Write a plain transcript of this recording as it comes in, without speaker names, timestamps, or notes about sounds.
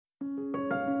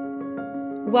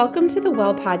Welcome to the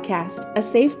Well Podcast, a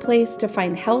safe place to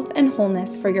find health and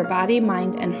wholeness for your body,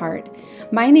 mind, and heart.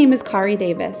 My name is Kari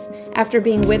Davis. After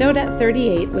being widowed at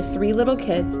 38 with 3 little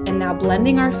kids and now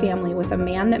blending our family with a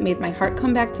man that made my heart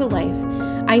come back to life,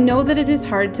 I know that it is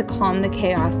hard to calm the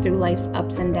chaos through life's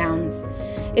ups and downs.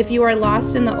 If you are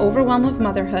lost in the overwhelm of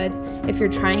motherhood, if you're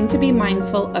trying to be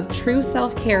mindful of true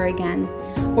self-care again,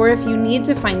 or if you need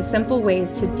to find simple ways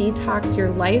to detox your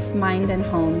life, mind, and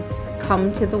home,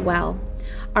 come to the Well,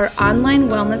 our online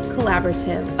wellness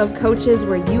collaborative of coaches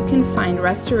where you can find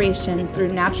restoration through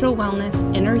natural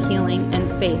wellness, inner healing,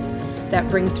 and faith that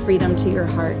brings freedom to your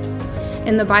heart.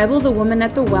 In the Bible, the woman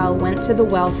at the well went to the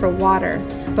well for water,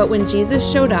 but when Jesus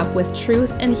showed up with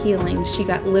truth and healing, she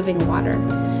got living water.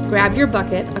 Grab your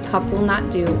bucket, a cup will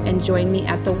not do, and join me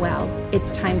at the well.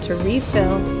 It's time to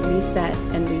refill, reset,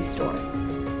 and restore.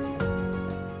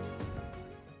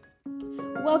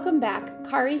 Welcome back.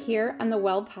 Kari here on the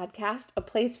Well Podcast, a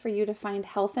place for you to find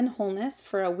health and wholeness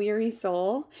for a weary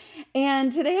soul.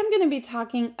 And today I'm going to be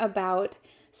talking about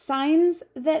signs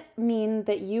that mean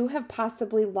that you have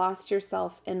possibly lost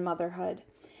yourself in motherhood.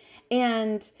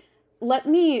 And let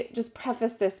me just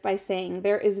preface this by saying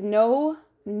there is no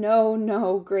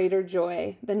greater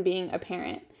joy than being a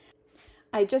parent.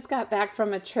 I just got back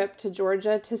from a trip to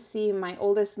Georgia to see my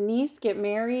oldest niece get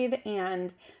married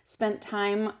and spent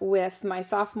time with my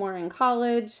sophomore in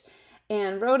college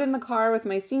and rode in the car with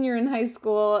my senior in high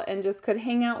school and just could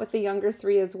hang out with the younger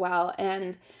 3 as well.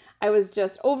 And I was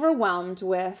just overwhelmed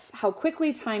with how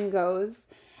quickly time goes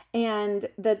and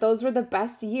that those were the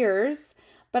best years.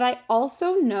 But I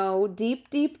also know deep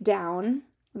down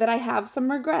that I have some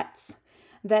regrets,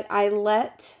 that I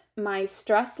let my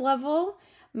stress level,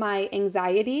 my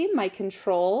anxiety, my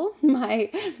control,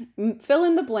 my fill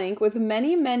in the blank with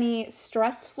many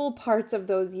stressful parts of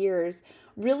those years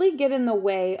really get in the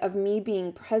way of me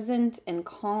being present and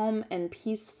calm and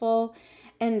peaceful.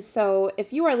 And so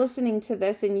if you are listening to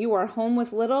this and you are home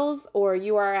with littles, or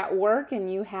you are at work and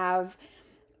you have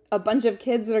a bunch of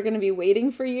kids that are going to be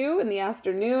waiting for you in the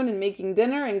afternoon and making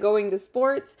dinner and going to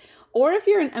sports, or if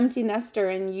you're an empty nester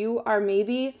and you are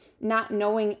maybe not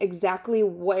knowing exactly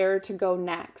where to go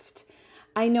next,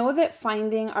 I know that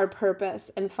finding our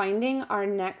purpose and finding our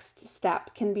next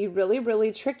step can be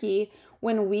really tricky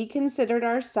when we considered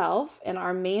ourselves and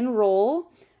our main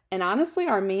role, and honestly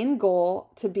our main goal,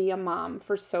 to be a mom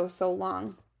for so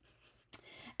long.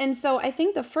 And so I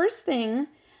think the first thing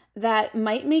that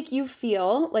might make you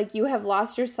feel like you have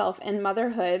lost yourself in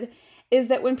motherhood is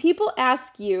that when people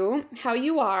ask you how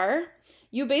you are,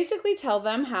 you basically tell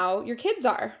them how your kids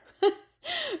are,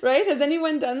 right? Has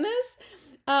anyone done this?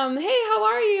 Hey, how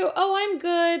are you? Oh, I'm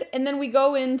good. And then we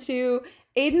go into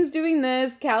Aiden's doing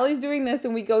this, Callie's doing this,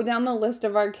 and we go down the list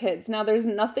of our kids. Now, there's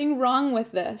nothing wrong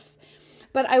with this,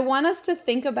 but I want us to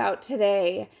think about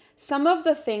today some of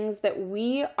the things that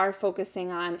we are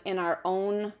focusing on in our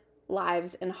own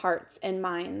lives and hearts and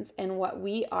minds, and what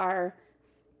we are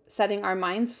setting our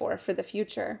minds for the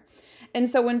future. And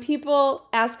so when people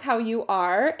ask how you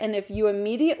are, and if you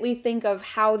immediately think of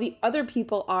how the other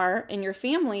people are in your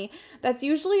family, that's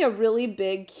usually a really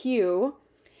big cue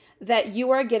that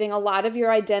you are getting a lot of your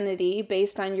identity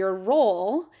based on your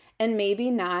role and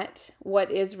maybe not what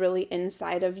is really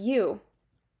inside of you.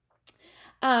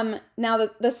 Now,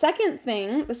 the second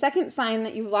sign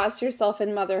that you've lost yourself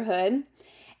in motherhood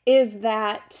is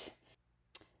that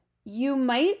you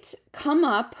might come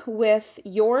up with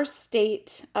your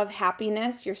state of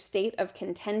happiness, your state of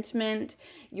contentment,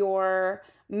 your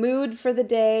mood for the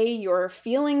day, your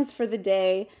feelings for the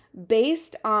day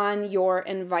based on your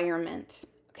environment.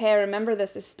 Okay, I remember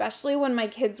this, especially when my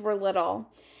kids were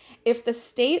little. If the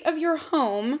state of your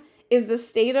home is the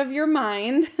state of your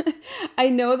mind, I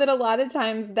know that a lot of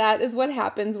times that is what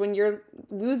happens when you're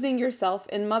losing yourself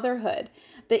in motherhood,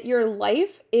 that your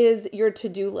life is your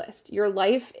to-do list. Your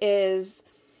life is,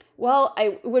 well,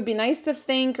 it would be nice to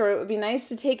think, or it would be nice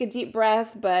to take a deep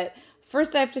breath, but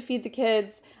first I have to feed the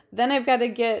kids, then I've got to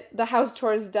get the house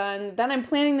chores done, then I'm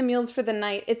planning the meals for the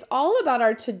night. It's all about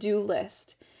our to-do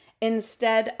list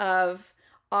instead of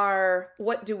our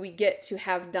what do we get to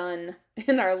have done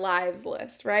in our lives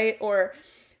list, right? Or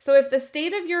so if the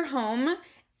state of your home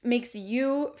makes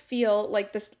you feel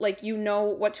like this, like you know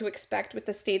what to expect with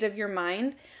the state of your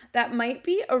mind, that might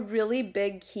be a really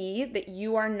big key that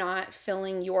you are not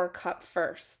filling your cup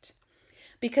first.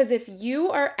 Because if you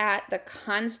are at the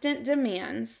constant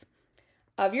demands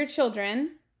of your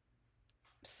children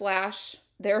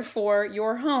 / therefore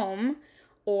your home,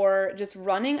 or just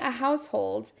running a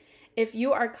household, if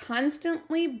you are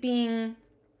constantly being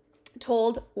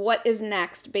told what is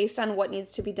next based on what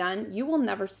needs to be done, you will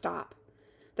never stop.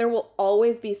 There will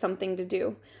always be something to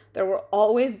do. There will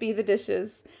always be the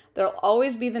dishes. There'll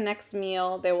always be the next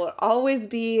meal. There will always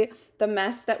be the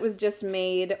mess that was just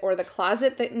made or the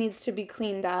closet that needs to be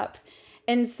cleaned up.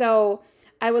 And so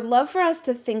I would love for us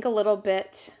to think a little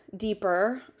bit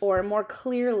deeper or more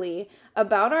clearly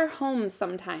about our homes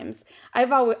sometimes.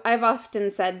 I've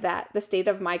often said that the state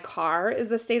of my car is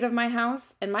the state of my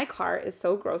house, and my car is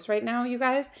so gross right now, you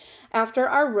guys. After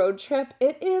our road trip,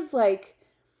 it's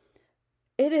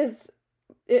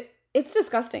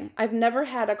disgusting. I've never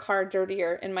had a car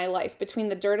dirtier in my life, between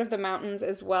the dirt of the mountains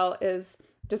as well as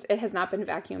just it has not been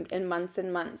vacuumed in months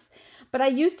and months. But I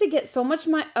used to get so much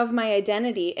of my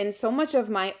identity and so much of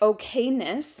my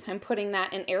okayness, I'm putting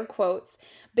that in air quotes,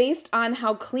 based on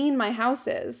how clean my house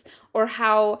is or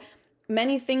how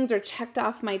many things are checked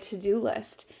off my to-do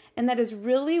list. And that is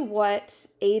really what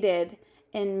aided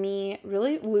in me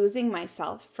really losing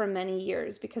myself for many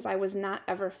years, because I was not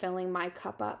ever filling my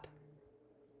cup up.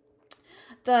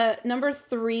 The number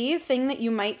 3 thing that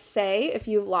you might say if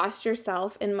you've lost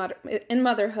yourself in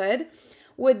motherhood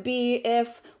would be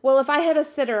if I had a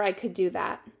sitter, I could do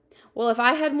that. Well, if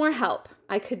I had more help,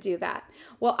 I could do that.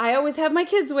 Well, I always have my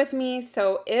kids with me,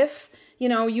 so if,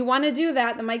 you want to do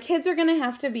that, then my kids are going to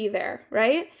have to be there,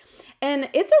 right? And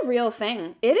it's a real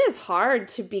thing. It is hard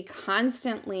to be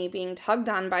constantly being tugged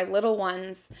on by little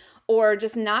ones or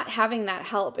just not having that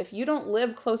help. If you don't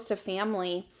live close to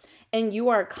family and you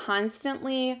are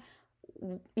constantly,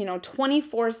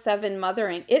 24/7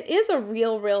 mothering, it is a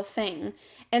real thing.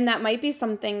 And that might be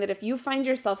something that if you find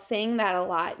yourself saying that a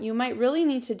lot, you might really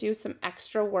need to do some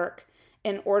extra work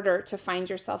in order to find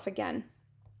yourself again,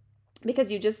 because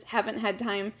you just haven't had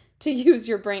time to use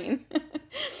your brain.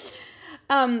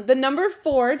 The number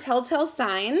 4 telltale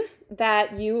sign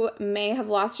that you may have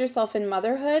lost yourself in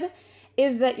motherhood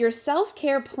is that your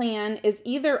self-care plan is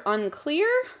either unclear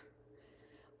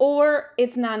or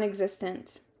it's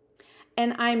non-existent.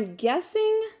 And I'm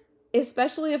guessing,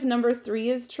 especially if number 3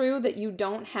 is true, that you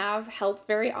don't have help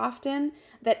very often,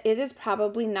 that it is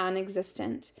probably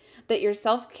non-existent. That your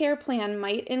self-care plan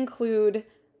might include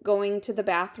going to the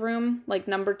bathroom, like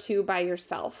number 2 by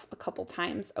yourself a couple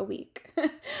times a week.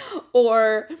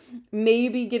 Or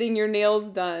maybe getting your nails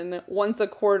done once a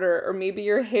quarter, or maybe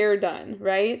your hair done,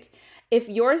 right? If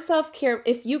your self-care,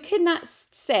 if you cannot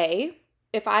say,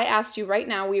 if I asked you right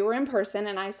now, we were in person,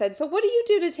 and I said, so what do you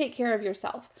do to take care of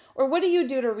yourself? Or what do you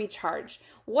do to recharge?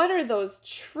 What are those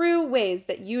true ways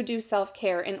that you do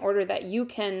self-care in order that you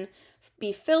can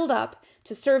be filled up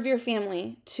to serve your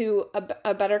family to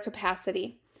a better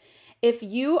capacity? If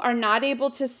you are not able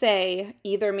to say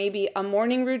either maybe a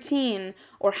morning routine,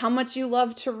 or how much you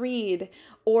love to read,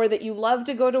 or that you love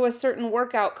to go to a certain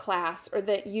workout class, or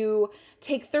that you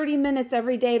take 30 minutes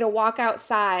every day to walk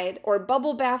outside, or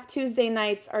bubble bath Tuesday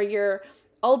nights are your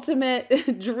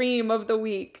ultimate dream of the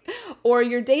week, or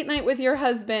your date night with your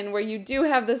husband where you do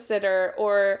have the sitter,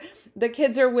 or the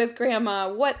kids are with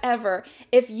grandma, whatever.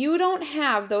 If you don't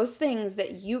have those things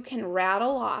that you can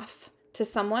rattle off to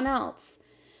someone else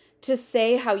to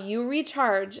say how you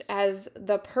recharge as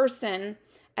the person,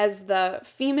 as the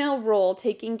female role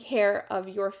taking care of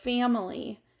your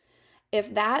family,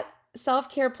 if that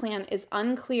self-care plan is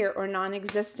unclear or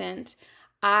non-existent,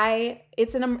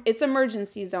 it's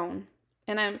emergency zone.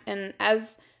 And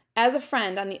as a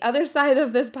friend on the other side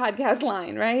of this podcast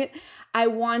line, right? I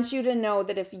want you to know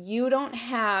that if you don't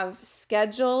have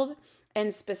scheduled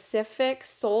and specific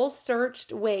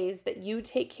soul-searched ways that you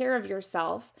take care of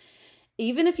yourself,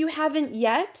 even if you haven't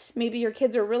yet, maybe your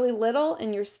kids are really little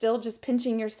and you're still just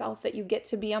pinching yourself that you get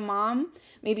to be a mom.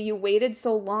 Maybe you waited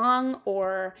so long,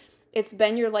 or it's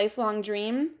been your lifelong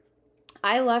dream.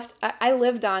 I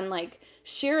lived on like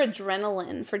sheer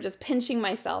adrenaline for just pinching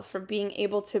myself for being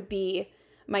able to be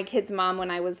my kid's mom when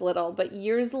I was little. But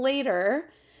years later,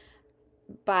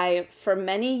 for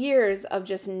many years of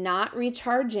just not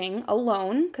recharging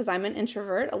alone, because I'm an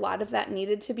introvert, a lot of that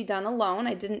needed to be done alone.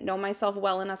 I didn't know myself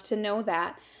well enough to know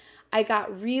that. I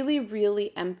got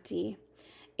really empty.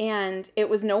 And it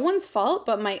was no one's fault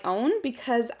but my own,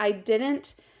 because I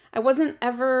wasn't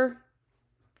ever,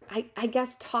 I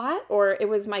guess, taught, or it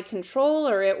was my control,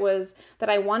 or it was that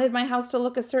I wanted my house to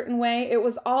look a certain way. It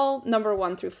was all number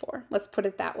 1 through 4. Let's put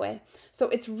it that way. So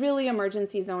it's really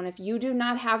emergency zone. If you do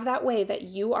not have that way that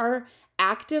you are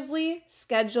actively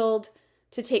scheduled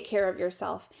to take care of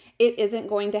yourself, it isn't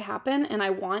going to happen. And I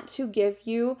want to give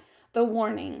you the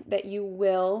warning that you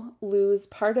will lose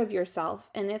part of yourself.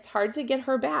 And it's hard to get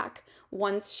her back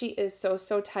once she is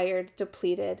so tired,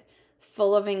 depleted,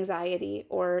 full of anxiety,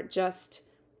 or just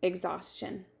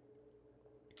exhaustion.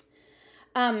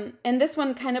 And this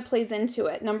one kind of plays into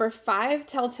it. Number 5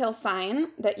 telltale sign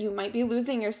that you might be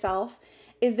losing yourself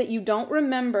is that you don't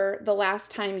remember the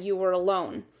last time you were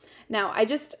alone. Now, I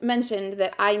just mentioned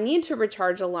that I need to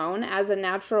recharge alone as a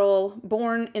natural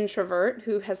born introvert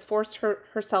who has forced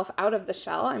herself out of the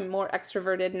shell. I'm more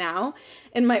extroverted now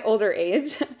in my older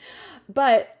age.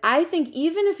 But I think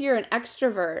even if you're an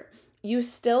extrovert, you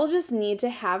still just need to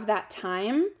have that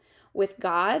time with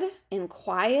God in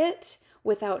quiet,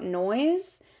 without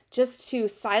noise, just to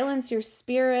silence your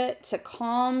spirit, to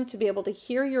calm, to be able to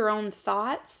hear your own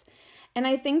thoughts. And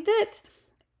I think that,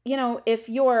 if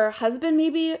your husband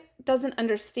maybe doesn't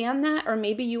understand that, or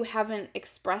maybe you haven't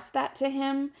expressed that to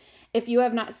him, if you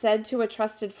have not said to a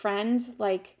trusted friend,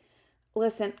 like,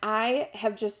 listen, I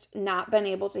have just not been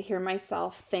able to hear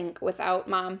myself think without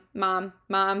mom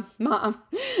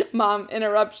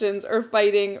interruptions or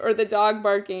fighting or the dog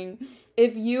barking.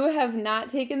 If you have not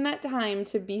taken that time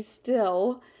to be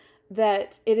still,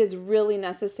 that it is really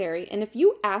necessary. And if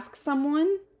you ask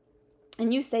someone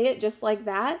and you say it just like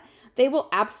that, they will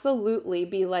absolutely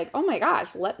be like, oh my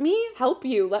gosh, let me help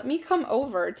you. Let me come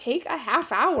over. Take a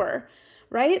half hour.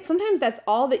 Right? Sometimes that's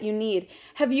all that you need.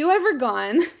 Have you ever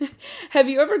gone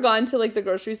to like the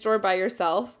grocery store by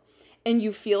yourself and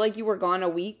you feel like you were gone a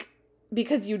week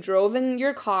because you drove in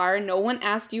your car, no one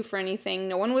asked you for anything,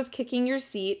 no one was kicking your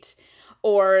seat,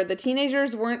 or the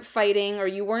teenagers weren't fighting, or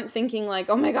you weren't thinking like,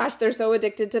 oh my gosh, they're so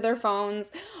addicted to their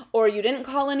phones, or you didn't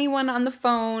call anyone on the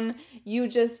phone. You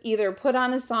just either put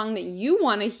on a song that you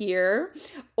want to hear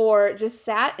or just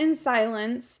sat in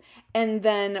silence and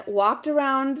then walked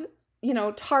around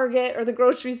Target or the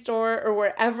grocery store or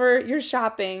wherever you're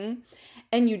shopping,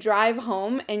 and you drive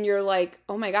home and you're like,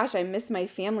 oh my gosh, I miss my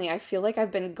family. I feel like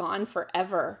I've been gone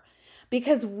forever.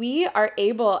 Because we are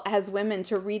able as women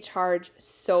to recharge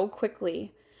so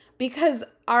quickly, because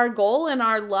our goal and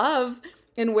our love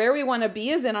and where we want to be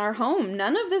is in our home.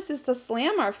 None of this is to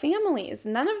slam our families.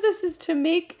 None of this is to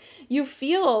make you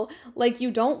feel like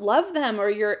you don't love them, or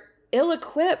you're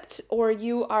ill-equipped, or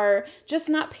you are just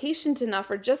not patient enough,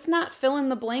 or just not fill in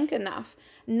the blank enough.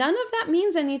 None of that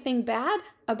means anything bad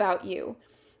about you.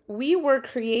 We were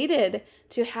created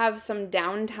to have some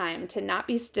downtime, to not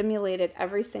be stimulated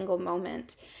every single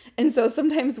moment. And so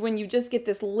sometimes when you just get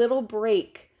this little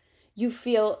break, you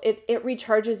feel it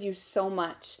recharges you so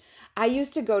much. I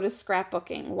used to go to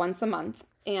scrapbooking once a month,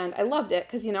 and I loved it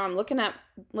because, I'm looking at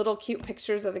little cute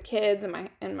pictures of the kids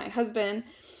and my husband,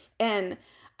 and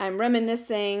I'm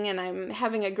reminiscing, and I'm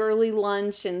having a girly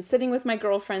lunch and sitting with my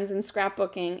girlfriends and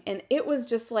scrapbooking. And it was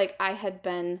just like I had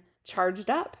been charged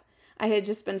up. I had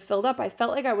just been filled up. I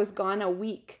felt like I was gone a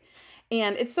week.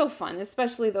 And it's so fun,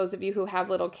 especially those of you who have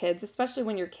little kids, especially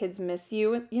when your kids miss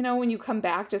you, when you come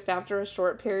back just after a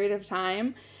short period of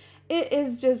time.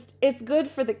 It's good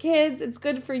for the kids. It's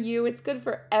good for you. It's good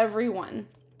for everyone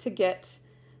to get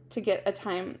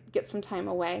some time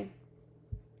away.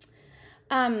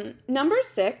 Number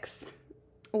 6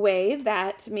 way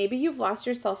that maybe you've lost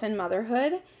yourself in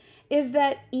motherhood is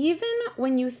that even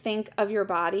when you think of your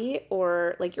body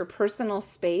or like your personal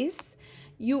space,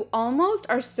 you almost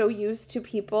are so used to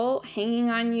people hanging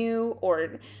on you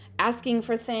or asking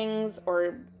for things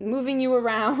or moving you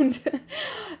around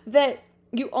that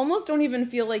you almost don't even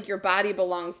feel like your body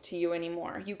belongs to you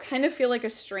anymore. You kind of feel like a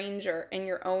stranger in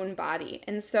your own body.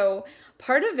 And so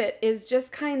part of it is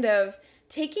just kind of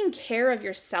taking care of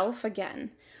yourself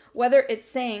again, whether it's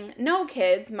saying, no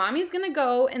kids, mommy's going to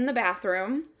go in the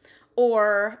bathroom,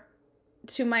 or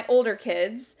to my older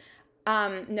kids,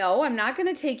 no, I'm not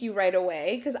going to take you right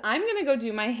away because I'm going to go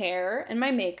do my hair and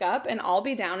my makeup and I'll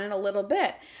be down in a little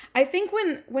bit. I think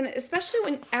especially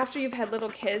when after you've had little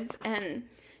kids and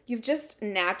you've just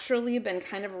naturally been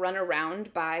kind of run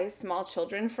around by small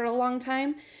children for a long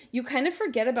time, you kind of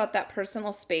forget about that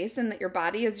personal space and that your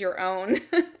body is your own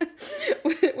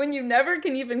when you never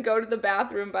can even go to the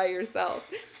bathroom by yourself.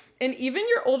 And even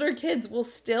your older kids will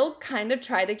still kind of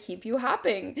try to keep you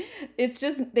hopping. It's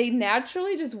just, they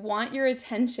naturally just want your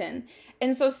attention.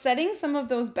 And so setting some of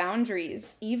those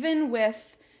boundaries, even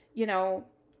with,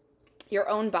 your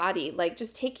own body, like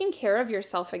just taking care of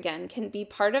yourself again, can be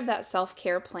part of that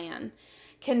self-care plan.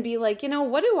 Can be like,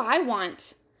 what do I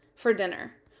want for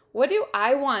dinner? What do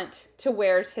I want to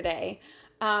wear today?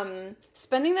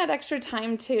 Spending that extra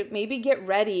time to maybe get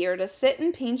ready or to sit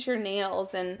and paint your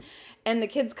nails, and the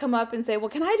kids come up and say, well,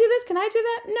 can I do this? Can I do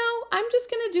that? No, I'm just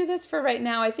going to do this for right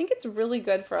now. I think it's really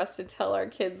good for us to tell our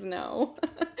kids no.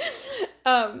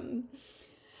 And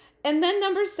then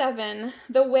number 7,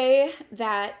 the way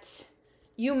that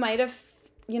you might have,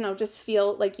 just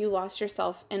feel like you lost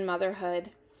yourself in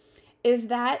motherhood is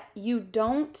that you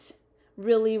don't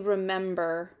really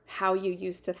remember how you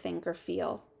used to think or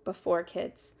feel before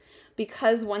kids,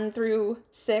 because 1 through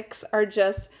 6 are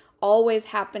just always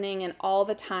happening and all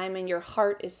the time, and your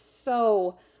heart is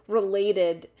so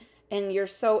related and you're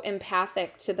so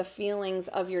empathic to the feelings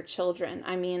of your children.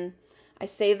 I mean, I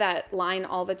say that line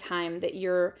all the time, that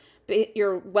your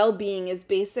well-being is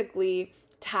basically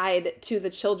tied to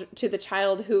the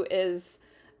child who is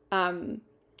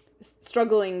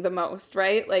struggling the most,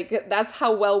 right? Like, that's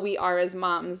how well we are as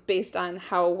moms, based on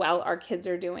how well our kids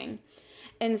are doing.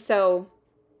 And so,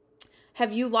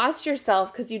 have you lost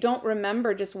yourself because you don't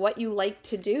remember just what you like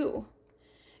to do?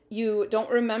 You don't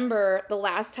remember the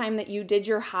last time that you did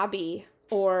your hobby,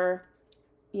 or,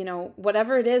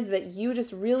 whatever it is that you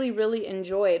just really, really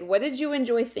enjoyed. What did you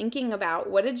enjoy thinking about?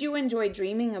 What did you enjoy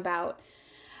dreaming about?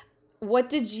 What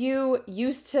did you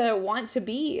used to want to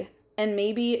be? And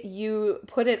maybe you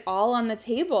put it all on the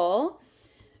table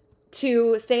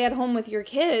to stay at home with your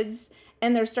kids,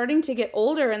 and they're starting to get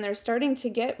older and they're starting to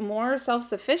get more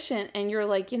self-sufficient. And you're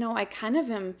like, I kind of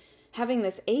am having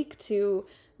this ache to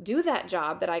do that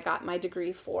job that I got my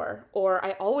degree for, or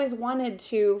I always wanted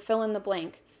to fill in the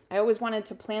blank. I always wanted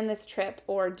to plan this trip,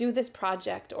 or do this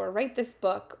project, or write this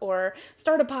book, or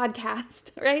start a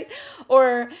podcast, right?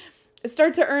 Or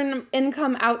start to earn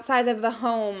income outside of the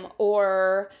home,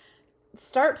 or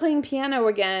start playing piano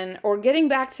again, or getting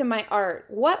back to my art.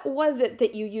 What was it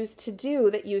that you used to do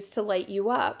that used to light you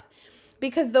up?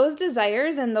 Because those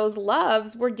desires and those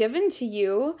loves were given to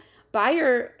you by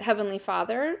your Heavenly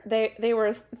Father. They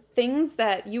were things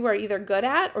that you are either good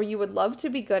at or you would love to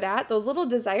be good at. Those little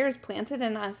desires planted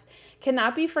in us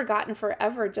cannot be forgotten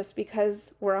forever just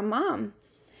because we're a mom.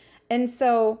 And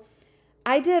so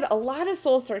I did a lot of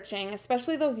soul searching,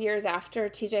 especially those years after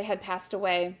TJ had passed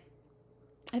away.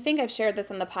 I think I've shared this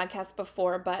on the podcast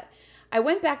before, but I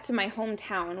went back to my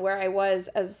hometown where I was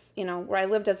where I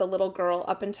lived as a little girl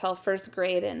up until first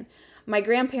grade. And my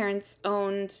grandparents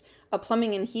owned a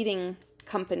plumbing and heating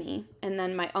company. And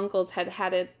then my uncles had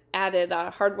added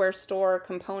a hardware store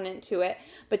component to it.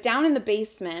 But down in the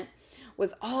basement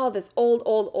was all this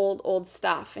old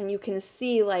stuff. And you can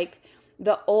see like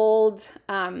the old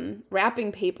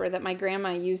wrapping paper that my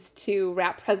grandma used to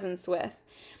wrap presents with.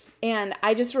 And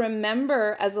I just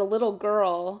remember as a little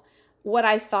girl what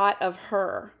I thought of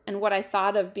her and what I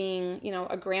thought of being,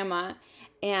 a grandma,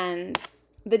 and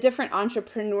the different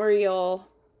entrepreneurial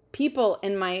people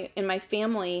in my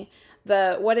family,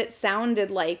 what it sounded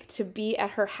like to be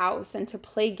at her house and to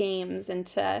play games and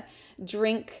to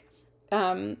drink.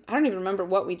 I don't even remember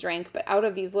what we drank, but out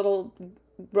of these little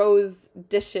rose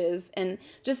dishes, and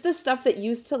just the stuff that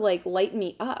used to like light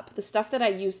me up, the stuff that I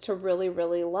used to really,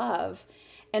 really love.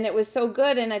 And it was so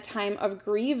good in a time of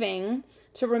grieving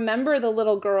to remember the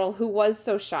little girl who was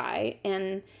so shy,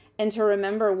 and to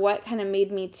remember what kind of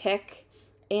made me tick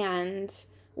and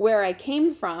where I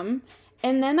came from.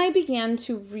 And then I began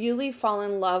to really fall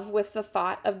in love with the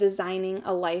thought of designing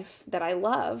a life that I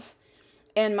love.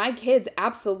 And my kids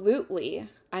absolutely,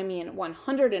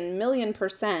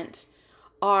 100,000,000%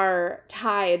 are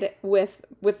tied with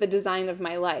the design of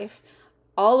my life.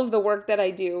 All of the work that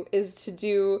I do is to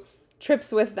do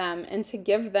trips with them and to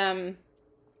give them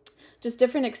just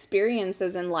different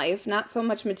experiences in life, not so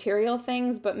much material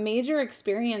things, but major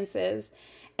experiences,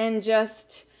 and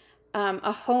just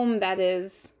a home that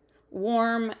is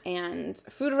warm and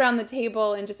food around the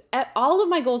table, and just all of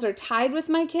my goals are tied with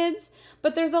my kids.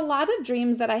 But there's a lot of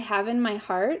dreams that I have in my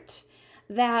heart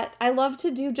that I love to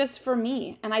do just for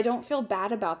me, and I don't feel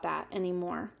bad about that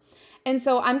anymore. And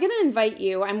so I'm going to invite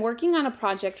you. I'm working on a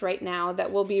project right now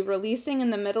that will be releasing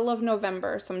in the middle of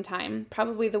November sometime,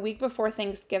 probably the week before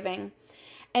Thanksgiving.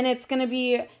 And it's going to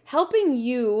be helping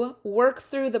you work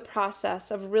through the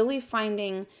process of really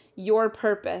finding your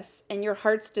purpose and your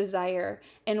heart's desire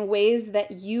in ways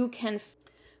that you can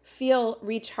feel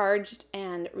recharged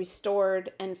and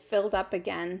restored and filled up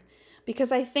again.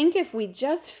 Because I think if we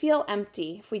just feel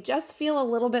empty, if we just feel a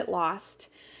little bit lost,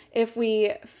 if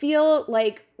we feel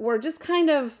like we're just kind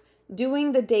of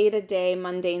doing the day-to-day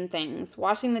mundane things,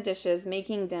 washing the dishes,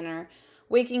 making dinner,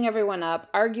 waking everyone up,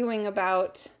 arguing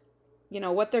about,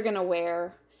 what they're going to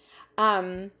wear,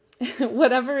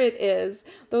 whatever it is,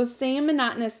 those same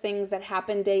monotonous things that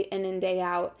happen day in and day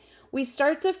out, we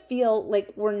start to feel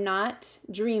like we're not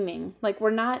dreaming, like we're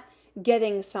not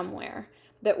getting somewhere,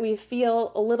 that we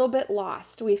feel a little bit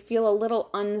lost, we feel a little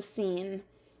unseen.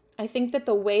 I think that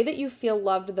the way that you feel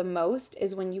loved the most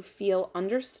is when you feel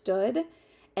understood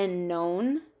and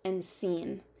known and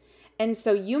seen. And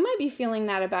so you might be feeling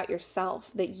that about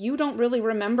yourself, that you don't really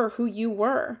remember who you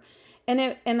were.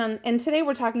 And today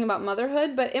we're talking about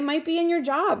motherhood, but it might be in your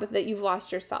job that you've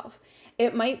lost yourself.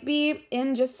 It might be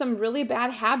in just some really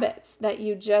bad habits that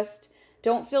you just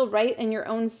don't feel right in your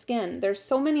own skin. There's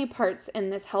so many parts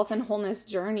in this health and wholeness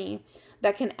journey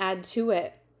that can add to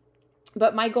it.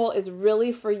 But my goal is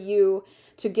really for you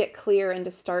to get clear and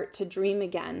to start to dream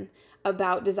again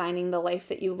about designing the life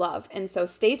that you love. And so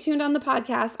stay tuned on the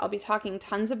podcast. I'll be talking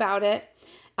tons about it.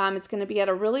 It's going to be at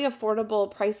a really affordable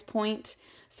price point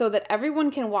so that everyone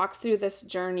can walk through this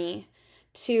journey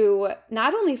to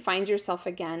not only find yourself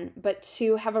again, but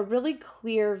to have a really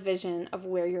clear vision of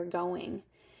where you're going.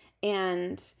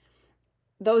 And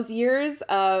those years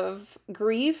of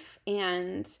grief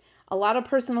and a lot of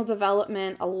personal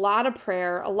development, a lot of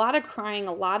prayer, a lot of crying,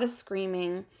 a lot of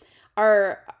screaming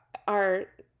are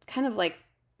kind of like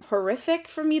horrific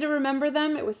for me to remember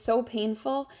them. It was so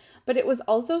painful, but it was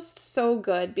also so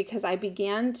good because I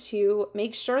began to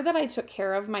make sure that I took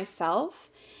care of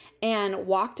myself and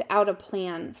walked out a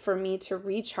plan for me to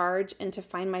recharge and to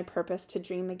find my purpose to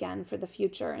dream again for the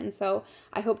future. And so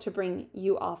I hope to bring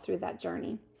you all through that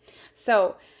journey.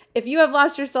 So if you have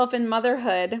lost yourself in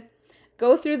motherhood,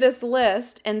 go through this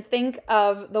list and think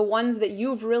of the ones that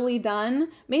you've really done.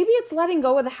 Maybe it's letting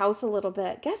go of the house a little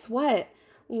bit. Guess what?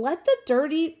 Let the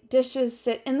dirty dishes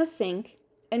sit in the sink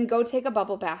and go take a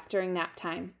bubble bath during nap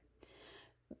time.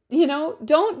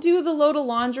 Don't do the load of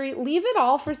laundry. Leave it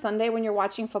all for Sunday when you're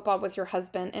watching football with your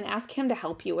husband and ask him to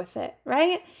help you with it,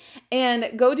 right?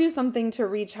 And go do something to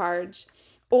recharge,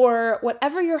 or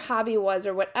whatever your hobby was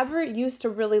or whatever used to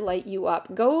really light you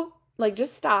up. Go,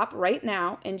 just stop right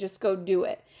now and just go do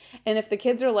it. And if the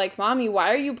kids are like, "Mommy,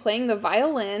 why are you playing the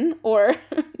violin?" or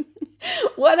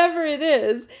whatever it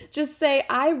is, just say,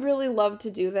 "I really love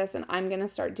to do this and I'm going to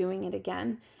start doing it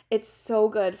again." It's so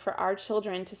good for our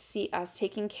children to see us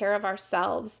taking care of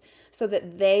ourselves so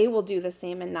that they will do the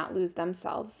same and not lose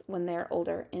themselves when they're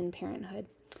older in parenthood.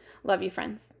 Love you,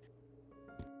 friends.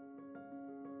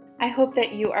 I hope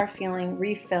that you are feeling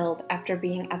refilled after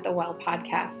being at the Well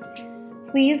podcast.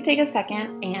 Please take a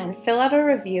second and fill out a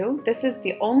review. This is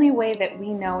the only way that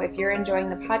we know if you're enjoying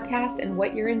the podcast and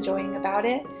what you're enjoying about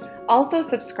it. Also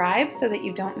subscribe so that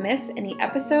you don't miss any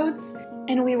episodes.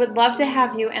 And we would love to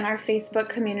have you in our Facebook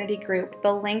community group.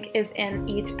 The link is in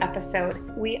each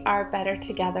episode. We are better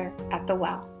together at the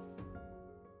Well.